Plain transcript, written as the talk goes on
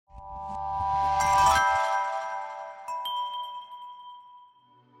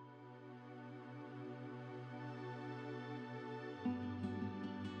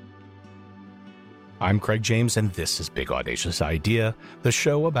I'm Craig James, and this is Big Audacious Idea, the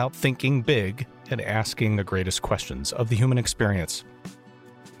show about thinking big and asking the greatest questions of the human experience.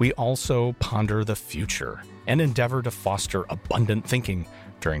 We also ponder the future and endeavor to foster abundant thinking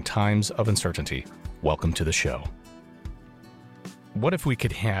during times of uncertainty. Welcome to the show. What if we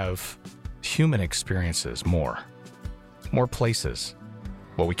could have human experiences more places?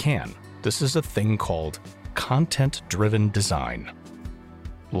 Well, we can. This is a thing called content-driven design.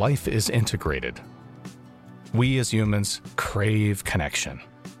 Life is integrated. We as humans crave connection.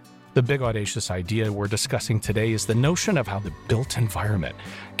 The big audacious idea we're discussing today is the notion of how the built environment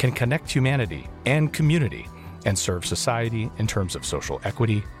can connect humanity and community and serve society in terms of social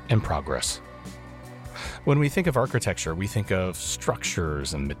equity and progress. When we think of architecture, we think of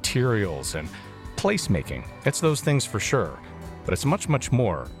structures and materials and placemaking. It's those things for sure, but it's much, much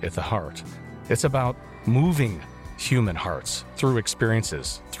more at the heart. It's about moving human hearts through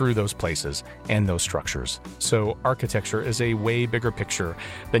experiences, through those places and those structures. So architecture is a way bigger picture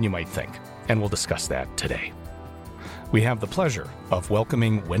than you might think, and we'll discuss that today. We have the pleasure of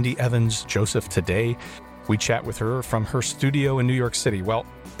welcoming Wendy Evans Joseph today. We chat with her from her studio in New York City. Well,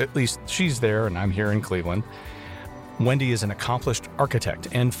 at least she's there and I'm here in Cleveland. Wendy is an accomplished architect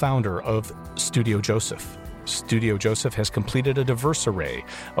and founder of Studio Joseph. Studio Joseph has completed a diverse array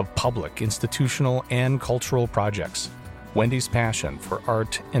of public, institutional, and cultural projects. Wendy's passion for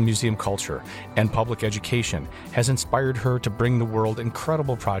art and museum culture and public education has inspired her to bring the world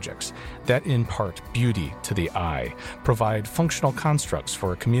incredible projects that impart beauty to the eye, provide functional constructs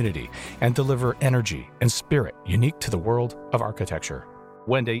for a community, and deliver energy and spirit unique to the world of architecture.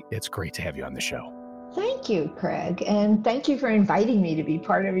 Wendy, it's great to have you on the show. Thank you, Craig, and thank you for inviting me to be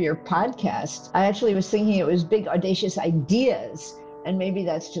part of your podcast. I actually was thinking it was Big Audacious Ideas, and maybe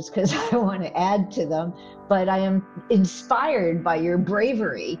that's just because I want to add to them, but I am inspired by your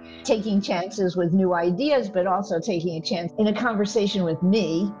bravery, taking chances with new ideas, but also taking a chance in a conversation with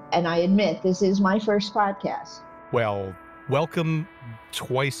me, and I admit this is my first podcast. Well, welcome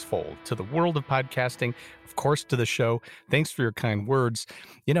twicefold to the world of podcasting, of course, to the show. Thanks for your kind words.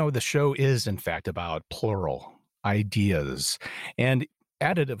 You know, the show is, in fact, about plural ideas and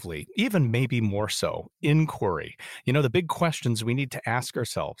additively, even maybe more so, inquiry. You know, the big questions we need to ask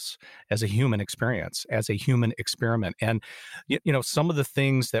ourselves as a human experience, as a human experiment. And, you know, some of the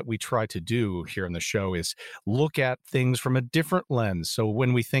things that we try to do here in the show is look at things from a different lens. So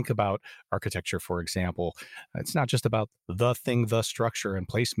when we think about architecture, for example, it's not just about the thing, the structure and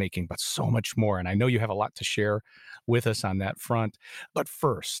placemaking, but so much more. And I know you have a lot to share with us on that front. But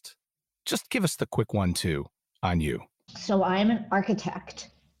first, just give us the quick 1-2 on you. So I'm an architect,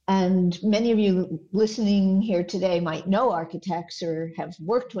 and many of you listening here today might know architects or have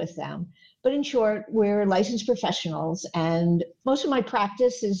worked with them. But in short, we're licensed professionals, and most of my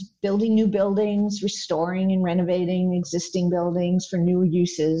practice is building new buildings, restoring and renovating existing buildings for new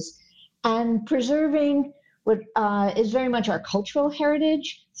uses, and preserving what is very much our cultural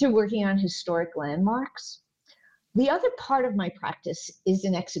heritage through working on historic landmarks. The other part of my practice is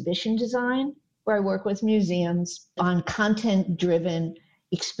in exhibition design, where I work with museums on content-driven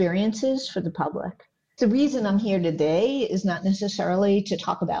experiences for the public. The reason I'm here today is not necessarily to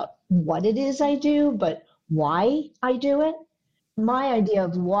talk about what it is I do, but why I do it. My idea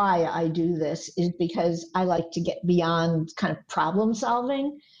of why I do this is because I like to get beyond kind of problem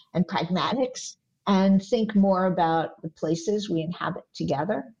solving and pragmatics and think more about the places we inhabit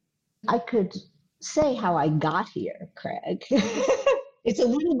together. I could say how I got here, Craig. It's a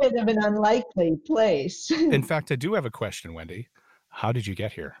little bit of an unlikely place. In fact, I do have a question, Wendy. How did you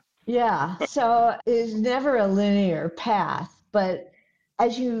get here? Yeah, so it's never a linear path, but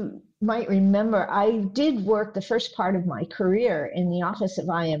as you might remember, I did work the first part of my career in the office of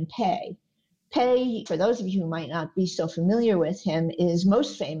I.M. Pei. Pei, for those of you who might not be so familiar with him, is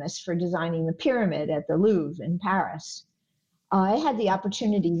most famous for designing the pyramid at the Louvre in Paris. I had the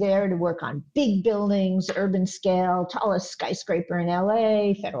opportunity there to work on big buildings, urban scale, tallest skyscraper in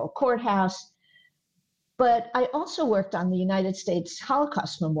LA, federal courthouse. But I also worked on the United States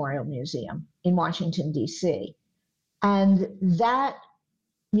Holocaust Memorial Museum in Washington, D.C. And that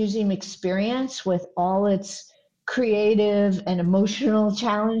museum experience, with all its creative and emotional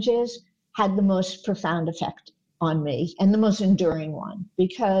challenges, had the most profound effect on me and the most enduring one,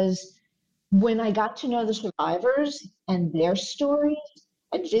 because when I got to know the survivors and their stories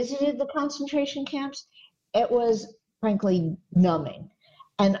and visited the concentration camps, it was frankly numbing.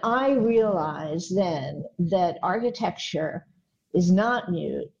 And I realized then that architecture is not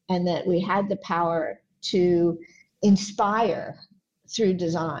mute and that we had the power to inspire through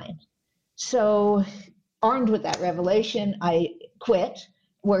design. So armed with that revelation, I quit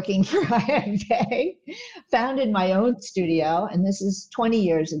working for IMK, founded my own studio, and this is 20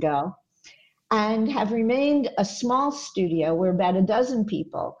 years ago, and have remained a small studio. We're about a dozen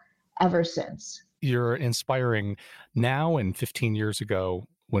people ever since. You're inspiring now and 15 years ago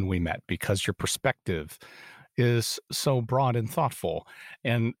when we met because your perspective is so broad and thoughtful.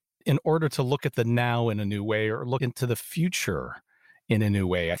 And in order to look at the now in a new way or look into the future in a new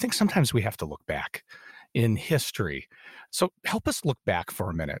way, I think sometimes we have to look back in history. So help us look back for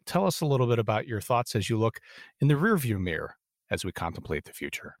a minute. Tell us a little bit about your thoughts as you look in the rearview mirror as we contemplate the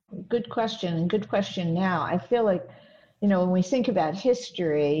future. Good question, and good question now. I feel like, when we think about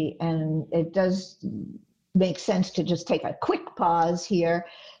history, and it does make sense to just take a quick pause here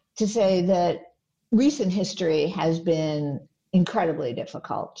to say that recent history has been incredibly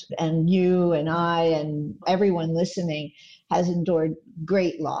difficult. And you and I and everyone listening has endured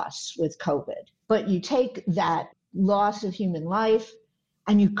great loss with COVID. But you take that loss of human life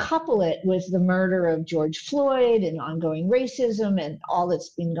and you couple it with the murder of George Floyd and ongoing racism and all that's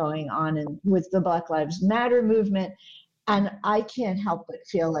been going on with the Black Lives Matter movement. And I can't help but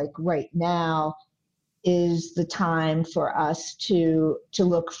feel like right now is the time for us to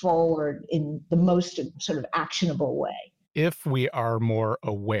look forward in the most sort of actionable way. If we are more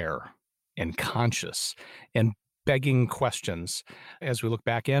aware and conscious and begging questions as we look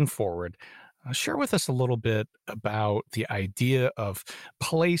back and forward, share with us a little bit about the idea of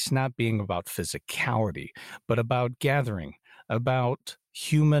place not being about physicality, but about gathering, about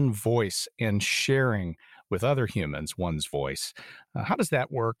human voice and sharing with other humans one's voice. How does that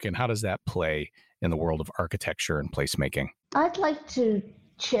work and how does that play in the world of architecture and placemaking? I'd like to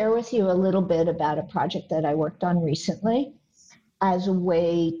share with you a little bit about a project that I worked on recently as a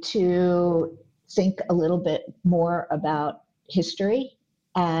way to think a little bit more about history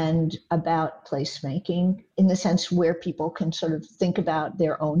and about placemaking in the sense where people can sort of think about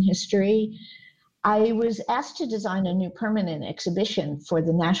their own history. I was asked to design a new permanent exhibition for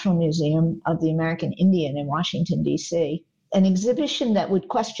the National Museum of the American Indian in Washington, D.C., an exhibition that would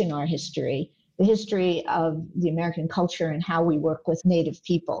question our history, the history of the American culture and how we work with Native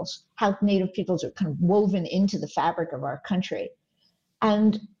peoples, how Native peoples are kind of woven into the fabric of our country.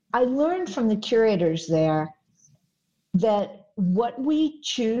 And I learned from the curators there that what we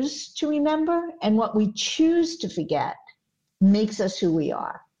choose to remember and what we choose to forget makes us who we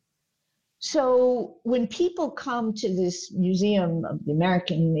are. So when people come to this Museum of the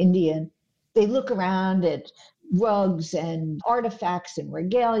American Indian, they look around at rugs and artifacts and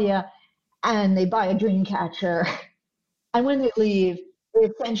regalia, and they buy a dream catcher. And when they leave, they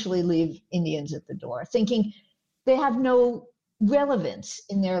essentially leave Indians at the door, thinking they have no relevance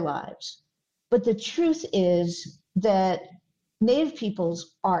in their lives. But the truth is that Native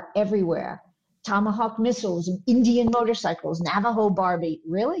peoples are everywhere. Tomahawk missiles, Indian motorcycles, Navajo Barbie,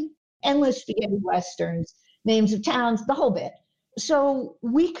 really? Endless spaghetti westerns, names of towns, the whole bit. So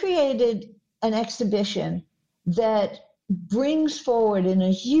we created an exhibition that brings forward in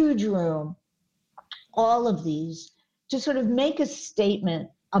a huge room all of these to sort of make a statement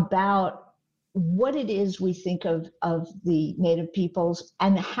about what it is we think of the Native peoples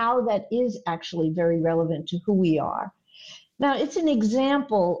and how that is actually very relevant to who we are. Now, it's an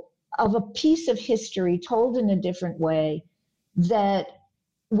example of a piece of history told in a different way that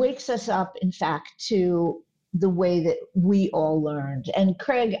wakes us up, in fact, to the way that we all learned. And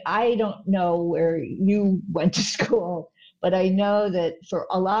Craig, I don't know where you went to school, but I know that for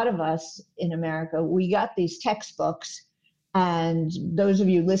a lot of us in America, we got these textbooks, and those of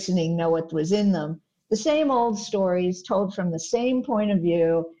you listening know what was in them. The same old stories told from the same point of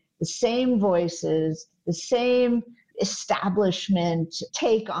view, the same voices, the same establishment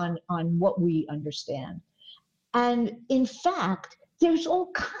take on what we understand. And in fact, there's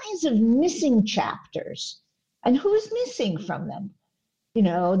all kinds of missing chapters. And who's missing from them?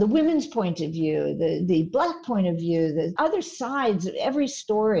 The women's point of view, the Black point of view, the other sides of every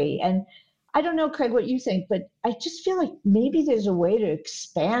story. And I don't know, Craig, what you think, but I just feel like maybe there's a way to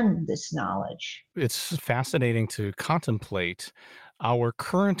expand this knowledge. It's fascinating to contemplate our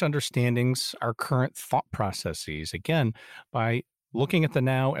current understandings, our current thought processes, again, by looking at the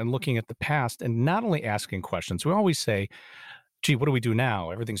now and looking at the past and not only asking questions. We always say, gee, what do we do now?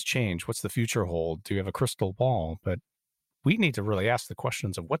 Everything's changed. What's the future hold? Do you have a crystal ball? But we need to really ask the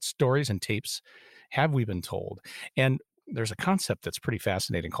questions of what stories and tapes have we been told? And there's a concept that's pretty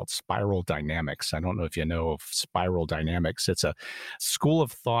fascinating called spiral dynamics. I don't know if you know of spiral dynamics. It's a school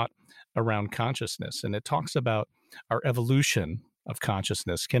of thought around consciousness, and it talks about our evolution of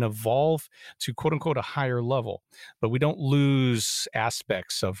consciousness can evolve to quote unquote a higher level, but we don't lose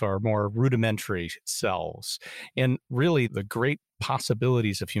aspects of our more rudimentary selves. And really, the great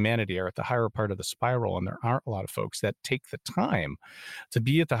possibilities of humanity are at the higher part of the spiral. And there aren't a lot of folks that take the time to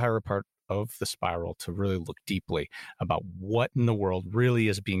be at the higher part of the spiral to really look deeply about what in the world really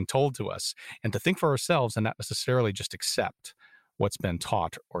is being told to us and to think for ourselves and not necessarily just accept what's been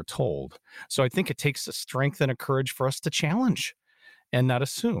taught or told. So I think it takes a strength and a courage for us to challenge and not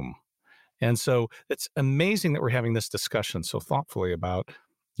assume. And so it's amazing that we're having this discussion so thoughtfully about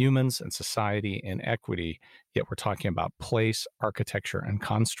humans and society and equity, yet we're talking about place, architecture, and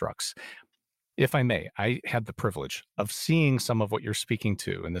constructs. If I may, I had the privilege of seeing some of what you're speaking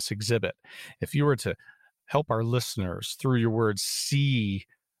to in this exhibit. If you were to help our listeners, through your words, see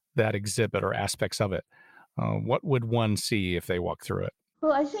that exhibit or aspects of it, what would one see if they walk through it?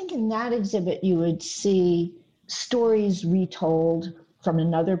 Well, I think in that exhibit, you would see stories retold from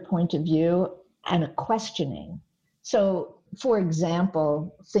another point of view and a questioning. So, for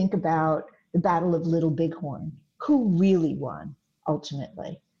example, think about the Battle of Little Bighorn. Who really won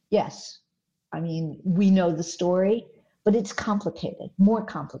ultimately? Yes, I mean, we know the story, but it's complicated, more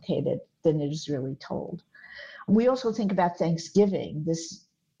complicated than it is really told. We also think about Thanksgiving, this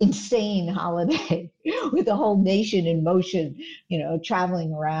insane holiday with the whole nation in motion,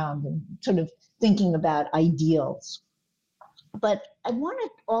 traveling around and sort of thinking about ideals. But I want to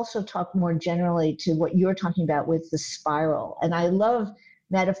also talk more generally to what you're talking about with the spiral. And I love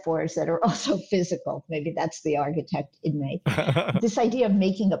metaphors that are also physical. Maybe that's the architect in me. This idea of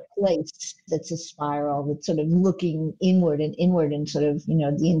making a place that's a spiral, that's sort of looking inward and sort of,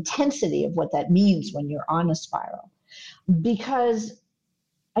 the intensity of what that means when you're on a spiral. Because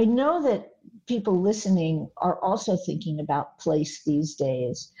I know that people listening are also thinking about place these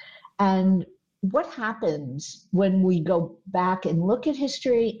days. And what happens when we go back and look at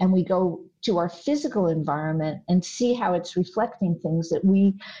history and we go to our physical environment and see how it's reflecting things that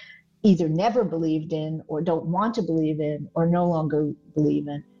we either never believed in or don't want to believe in or no longer believe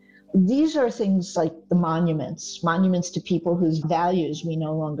in. These are things like the monuments to people whose values we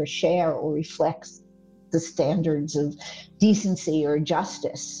no longer share or reflect the standards of decency or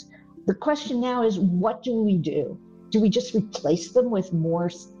justice. The question now is, what do we do? Do we just replace them with more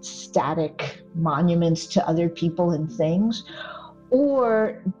static monuments to other people and things?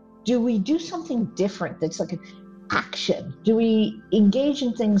 Or do we do something different that's like an action? Do we engage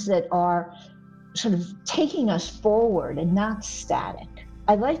in things that are sort of taking us forward and not static?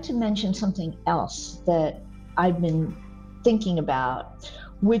 I'd like to mention something else that I've been thinking about,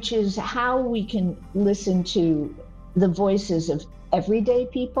 which is how we can listen to the voices of everyday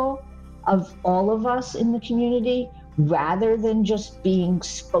people, of all of us in the community, rather than just being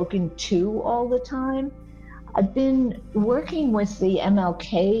spoken to all the time. I've been working with the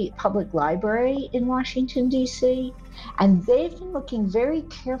MLK Public Library in Washington, D.C., and they've been looking very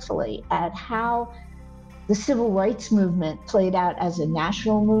carefully at how the civil rights movement played out as a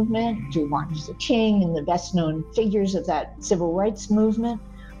national movement through Martin Luther King and the best known figures of that civil rights movement,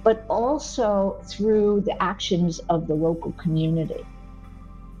 but also through the actions of the local community.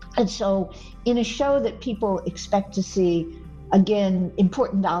 And so in a show that people expect to see, again,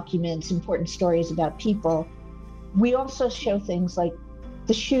 important documents, important stories about people, we also show things like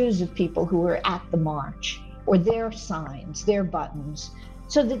the shoes of people who were at the march, or their signs, their buttons,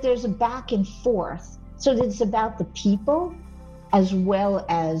 so that there's a back and forth, so that it's about the people as well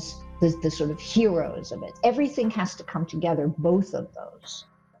as the sort of heroes of it. Everything has to come together, both of those.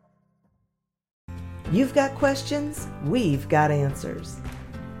 You've got questions, we've got answers.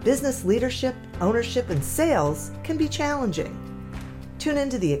 Business leadership, ownership, and sales can be challenging. Tune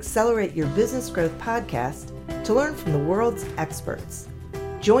into the Accelerate Your Business Growth podcast to learn from the world's experts.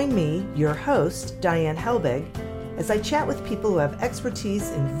 Join me, your host, Diane Helbig, as I chat with people who have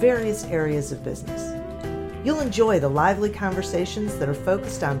expertise in various areas of business. You'll enjoy the lively conversations that are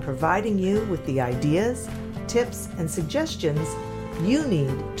focused on providing you with the ideas, tips, and suggestions you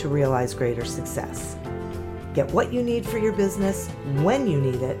need to realize greater success. Get what you need for your business when you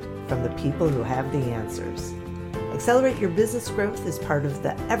need it from the people who have the answers. Accelerate Your Business Growth is part of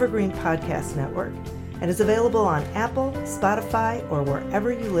the Evergreen Podcast Network and is available on Apple, Spotify, or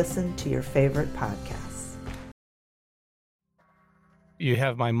wherever you listen to your favorite podcasts. You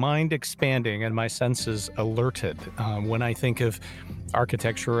have my mind expanding and my senses alerted. When I think of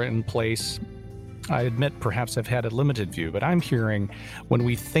architecture in place, I admit perhaps I've had a limited view, but I'm hearing when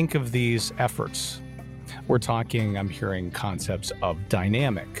we think of these efforts, I'm hearing concepts of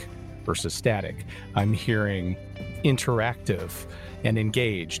dynamic versus static. I'm hearing interactive and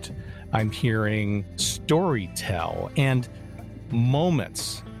engaged. I'm hearing storytell. And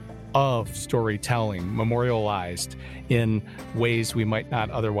moments of storytelling memorialized in ways we might not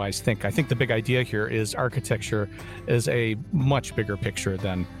otherwise think. I think the big idea here is architecture is a much bigger picture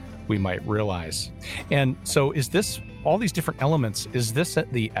than we might realize. And so is this, all these different elements, is this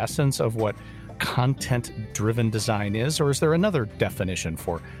the essence of what content-driven design is, or is there another definition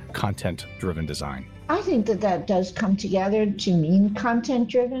for content-driven design? I think that does come together to mean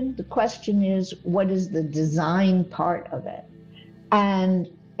content-driven. The question is, what is the design part of it? And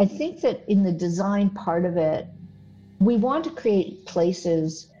I think that in the design part of it, we want to create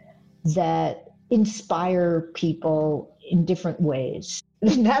places that inspire people in different ways.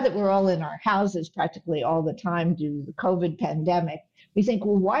 Now that we're all in our houses practically all the time due to the COVID pandemic, we think,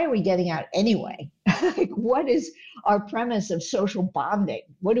 well, why are we getting out anyway? Like, what is our premise of social bonding?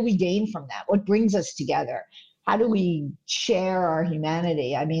 What do we gain from that? What brings us together? How do we share our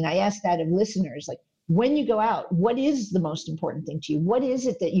humanity? I mean, I ask that of listeners, like, when you go out, what is the most important thing to you? What is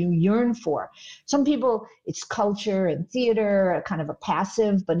it that you yearn for? Some people, it's culture and theater, a kind of a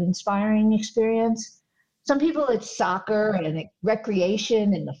passive but inspiring experience. Some people, it's soccer and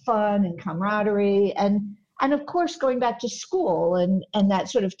recreation and the fun and camaraderie. And of course, going back to school and that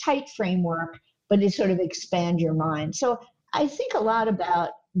sort of tight framework, but it sort of expand your mind. So I think a lot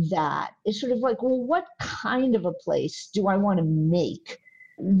about that is sort of like, well, what kind of a place do I want to make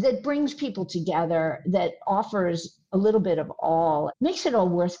that brings people together, that offers a little bit of all, makes it all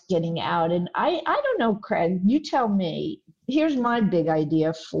worth getting out? And I don't know, Craig, you tell me. Here's my big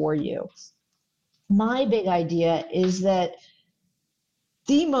idea for you. My big idea is that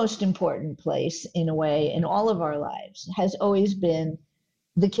the most important place, in a way, in all of our lives has always been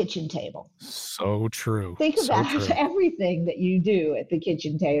the kitchen table. So true. Think about everything that you do at the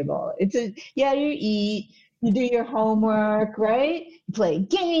kitchen table. You eat, you do your homework, right? You play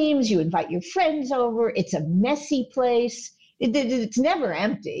games, you invite your friends over. It's a messy place. It's never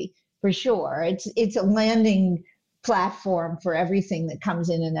empty, for sure. It's a landing platform for everything that comes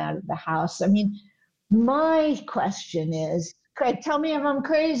in and out of the house. I mean, my question is, Craig, tell me if I'm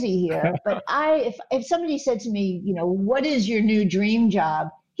crazy here, but if somebody said to me, what is your new dream job?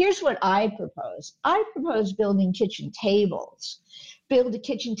 Here's what I propose. I propose building kitchen tables. Build a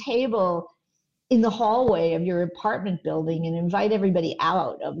kitchen table in the hallway of your apartment building and invite everybody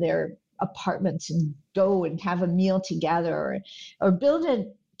out of their apartments and go and have a meal together, or build a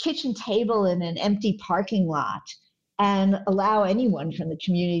kitchen table in an empty parking lot and allow anyone from the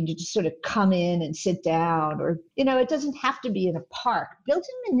community to just sort of come in and sit down, or, it doesn't have to be in a park. Build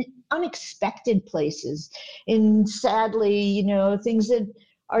them in unexpected places, in, sadly, things that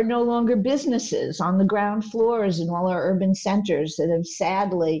are no longer businesses, on the ground floors in all our urban centers that have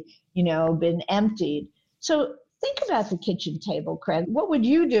sadly, been emptied. So think about the kitchen table, Craig. What would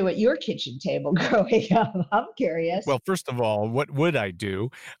you do at your kitchen table growing up? I'm curious. Well, first of all, what would I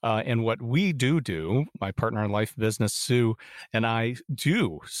do? And what we do, my partner in life business, Sue, and I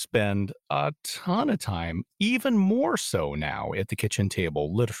do spend a ton of time, even more so now, at the kitchen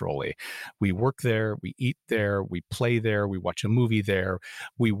table, literally. We work there, we eat there, we play there, we watch a movie there,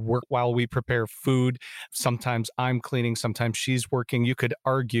 we work while we prepare food. Sometimes I'm cleaning, sometimes she's working. You could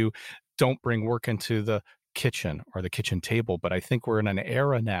argue, don't bring work into the kitchen or the kitchen table, but I think we're in an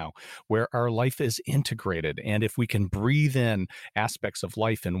era now where our life is integrated, and if we can breathe in aspects of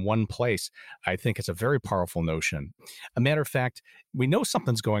life in one place, I think it's a very powerful notion. A matter of fact, we know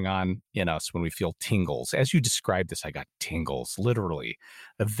something's going on in us when we feel tingles. As you described this, I got tingles, literally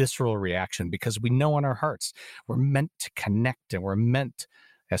a visceral reaction, because we know in our hearts we're meant to connect, and we're meant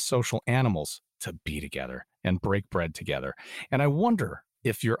as social animals to be together and break bread together. And I wonder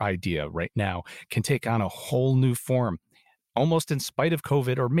if your idea right now can take on a whole new form, almost in spite of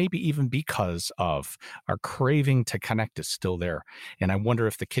COVID, or maybe even because of our craving to connect is still there. And I wonder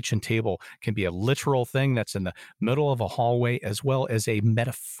if the kitchen table can be a literal thing that's in the middle of a hallway, as well as a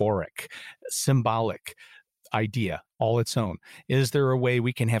metaphoric, symbolic idea all its own. Is there a way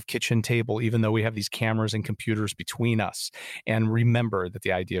we can have kitchen table even though we have these cameras and computers between us, and remember that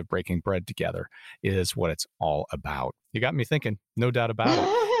the idea of breaking bread together is what it's all about? You got me thinking, no doubt about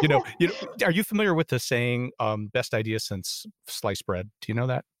it. Are you familiar with the saying, best idea since sliced bread? Do you know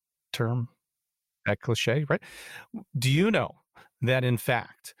that term, that cliche, right? Do you know that in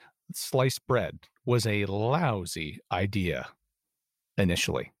fact, sliced bread was a lousy idea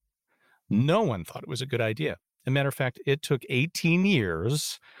initially? No one thought it was a good idea. As a matter of fact, it took 18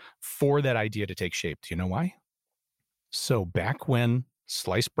 years for that idea to take shape. Do you know why? So back when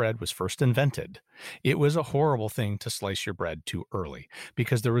sliced bread was first invented, it was a horrible thing to slice your bread too early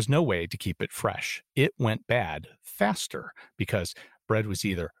because there was no way to keep it fresh. It went bad faster because bread was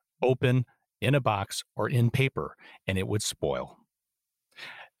either open, in a box, or in paper, and it would spoil.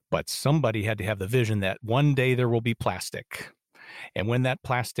 But somebody had to have the vision that one day there will be plastic. And when that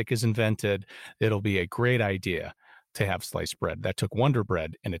plastic is invented, it'll be a great idea to have sliced bread. That took Wonder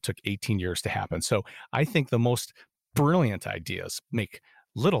Bread, and it took 18 years to happen. So I think the most brilliant ideas make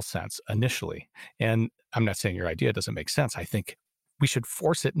little sense initially. And I'm not saying your idea doesn't make sense. I think we should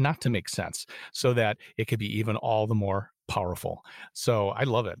force it not to make sense so that it could be even all the more powerful. So I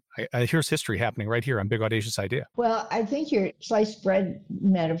love it. Here's history happening right here on Big Audacious Idea. Well, I think your sliced bread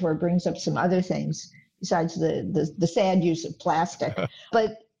metaphor brings up some other things besides the sad use of plastic.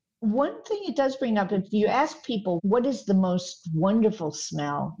 But one thing it does bring up, if you ask people, what is the most wonderful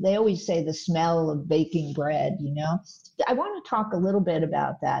smell? They always say the smell of baking bread, you know? I want to talk a little bit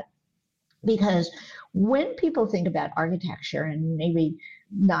about that because when people think about architecture, and maybe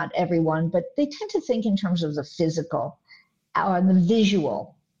not everyone, but they tend to think in terms of the physical or the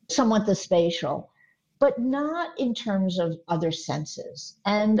visual, somewhat the spatial, but not in terms of other senses.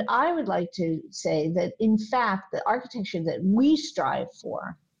 And I would like to say that, in fact, the architecture that we strive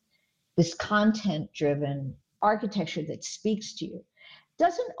for, this content-driven architecture that speaks to you,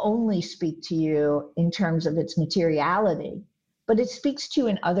 doesn't only speak to you in terms of its materiality, but it speaks to you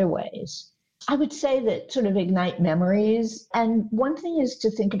in other ways. I would say that sort of ignite memories. And one thing is to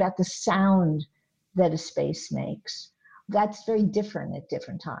think about the sound that a space makes. That's very different at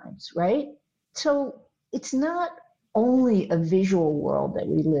different times, right? So it's not only a visual world that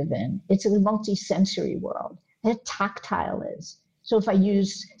we live in, it's a multi-sensory world. That tactile is. So if I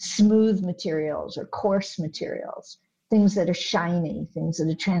use smooth materials or coarse materials, things that are shiny, things that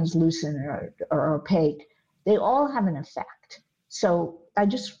are translucent or opaque, they all have an effect. So I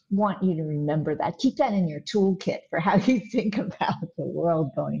just want you to remember that. Keep that in your toolkit for how you think about the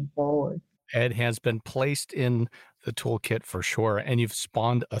world going forward. It has been placed in the toolkit for sure, and you've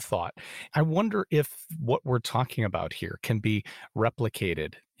spawned a thought. I wonder if what we're talking about here can be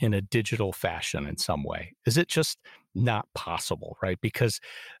replicated in a digital fashion in some way. Is it just not possible, right? Because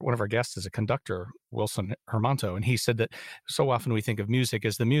one of our guests is a conductor, Wilson Hermanto, and he said that so often we think of music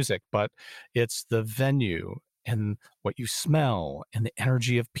as the music, but it's the venue and what you smell and the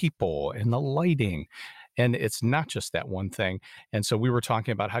energy of people and the lighting. And it's not just that one thing. And so we were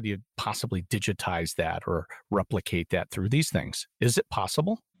talking about how do you possibly digitize that or replicate that through these things? Is it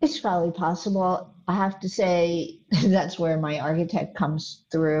possible? It's probably possible. I have to say that's where my architect comes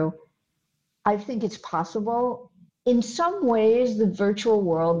through. I think it's possible. In some ways, the virtual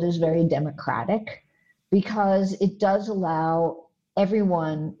world is very democratic because it does allow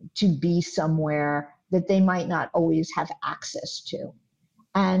everyone to be somewhere that they might not always have access to.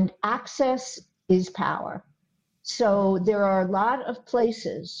 And access is power. So there are a lot of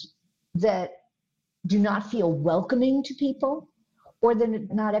places that do not feel welcoming to people, or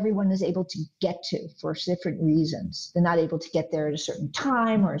that not everyone is able to get to for different reasons. They're not able to get there at a certain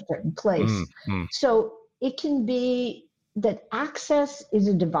time or a certain place. Mm-hmm. So it can be that access is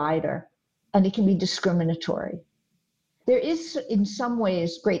a divider and it can be discriminatory. There is, in some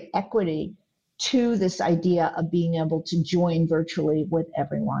ways, great equity to this idea of being able to join virtually with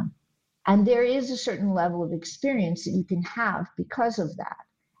everyone. And there is a certain level of experience that you can have because of that.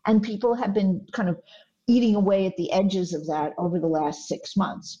 And people have been kind of eating away at the edges of that over the last 6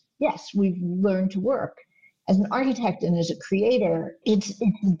 months. Yes, we've learned to work. As an architect and as a creator, it's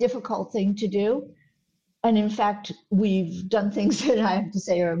a difficult thing to do. And in fact, we've done things that I have to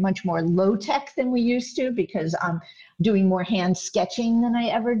say are much more low tech than we used to, because I'm doing more hand sketching than I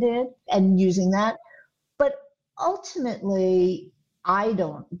ever did and using that. But ultimately, I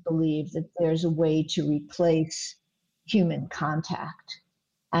don't believe that there's a way to replace human contact.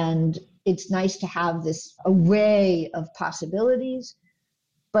 And it's nice to have this array of possibilities,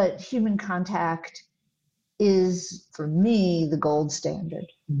 but human contact is, for me, the gold standard.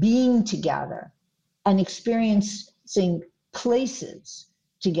 Being together and experiencing places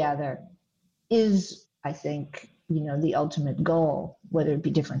together is, I think, the ultimate goal, whether it be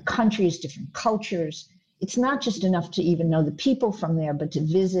different countries, different cultures. It's not just enough to even know the people from there, but to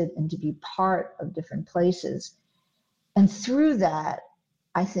visit and to be part of different places. And through that,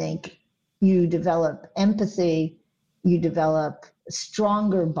 I think you develop empathy, you develop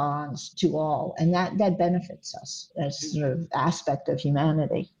stronger bonds to all, and that benefits us as sort of aspect of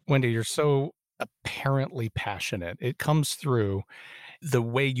humanity. Wendy, you're so apparently passionate. It comes through the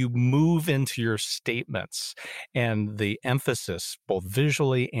way you move into your statements and the emphasis, both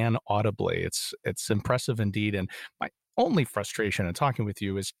visually and audibly. It's impressive indeed. And my only frustration in talking with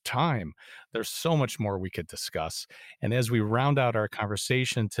you is time. There's so much more we could discuss. And as we round out our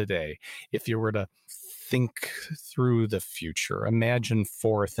conversation today, if you were to think through the future, imagine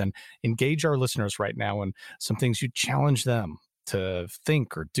forth, and engage our listeners right now in some things you challenge them to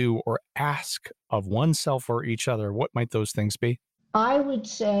think or do or ask of oneself or each other, what might those things be? I would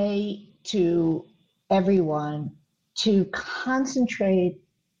say to everyone to concentrate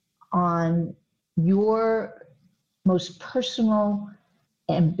on your most personal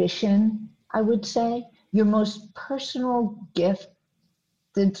ambition, I would say, your most personal gift,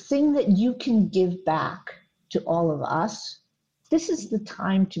 the thing that you can give back to all of us. This is the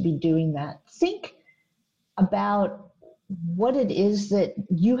time to be doing that. Think about what it is that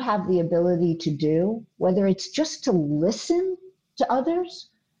you have the ability to do, whether it's just to listen to others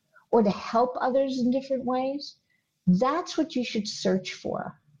or to help others in different ways. That's what you should search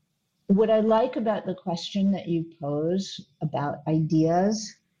for. What I like about the question that you pose about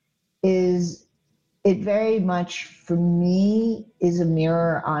ideas is it very much, for me, is a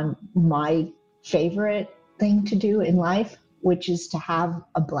mirror on my favorite thing to do in life, which is to have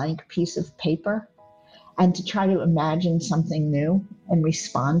a blank piece of paper and to try to imagine something new and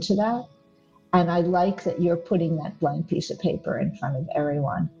respond to that. And I like that you're putting that blank piece of paper in front of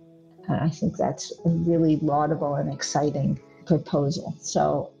everyone. And I think that's a really laudable and exciting proposal.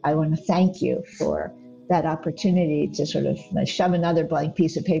 So I want to thank you for that opportunity to sort of shove another blank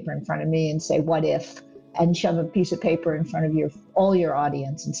piece of paper in front of me and say, what if? And shove a piece of paper in front of all your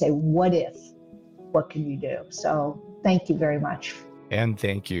audience and say, what if? What can you do? So thank you very much. And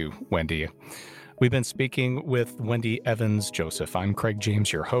thank you, Wendy. We've been speaking with Wendy Evans Joseph. I'm Craig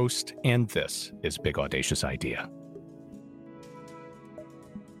James, your host, and this is Big Audacious Idea.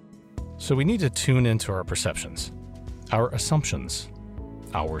 So we need to tune into our perceptions, our assumptions,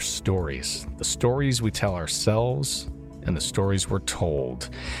 our stories, the stories we tell ourselves and the stories we're told,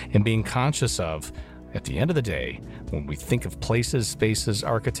 and being conscious of, at the end of the day, when we think of places, spaces,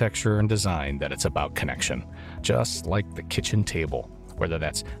 architecture, and design, that it's about connection, just like the kitchen table. Whether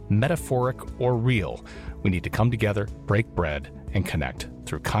that's metaphoric or real, we need to come together, break bread, and connect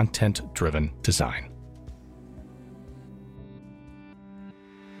through content-driven design.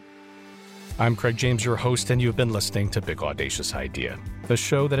 I'm Craig James, your host, and you've been listening to Big Audacious Idea, the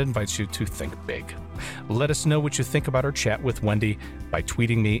show that invites you to think big. Let us know what you think about our chat with Wendy by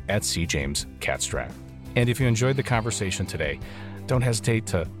tweeting me at CJamesCatstrat. And if you enjoyed the conversation today, don't hesitate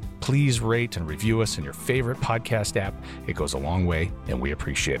to please rate and review us in your favorite podcast app. It goes a long way, and we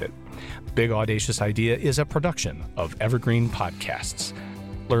appreciate it. Big Audacious Idea is a production of Evergreen Podcasts.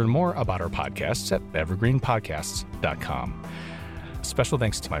 Learn more about our podcasts at evergreenpodcasts.com. Special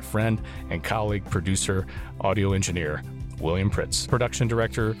thanks to my friend and colleague, producer, audio engineer, William Pritz, production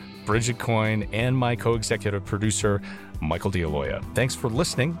director, Bridget Coyne, and my co-executive producer, Michael D'Aloia. Thanks for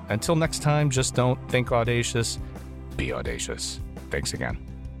listening. Until next time, just don't think audacious, be audacious. Thanks again.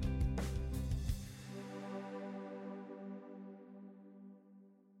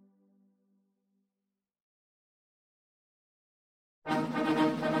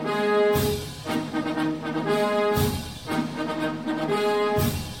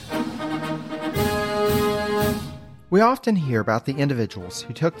 We often hear about the individuals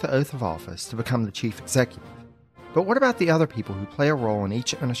who took the oath of office to become the chief executive. But what about the other people who play a role in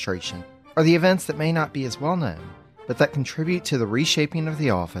each administration, or the events that may not be as well known, but that contribute to the reshaping of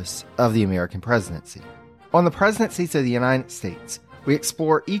the office of the American presidency? On the Presidencies of the United States, we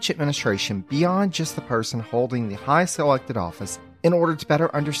explore each administration beyond just the person holding the highest elected office in order to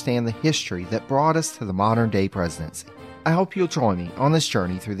better understand the history that brought us to the modern-day presidency. I hope you'll join me on this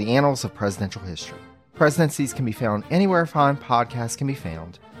journey through the annals of presidential history. Presidencies can be found anywhere fine podcasts can be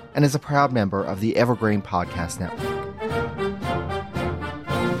found, and is a proud member of the Evergreen Podcast Network.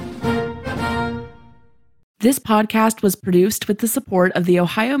 This podcast was produced with the support of the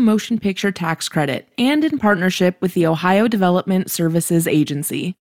Ohio Motion Picture Tax Credit and in partnership with the Ohio Development Services Agency.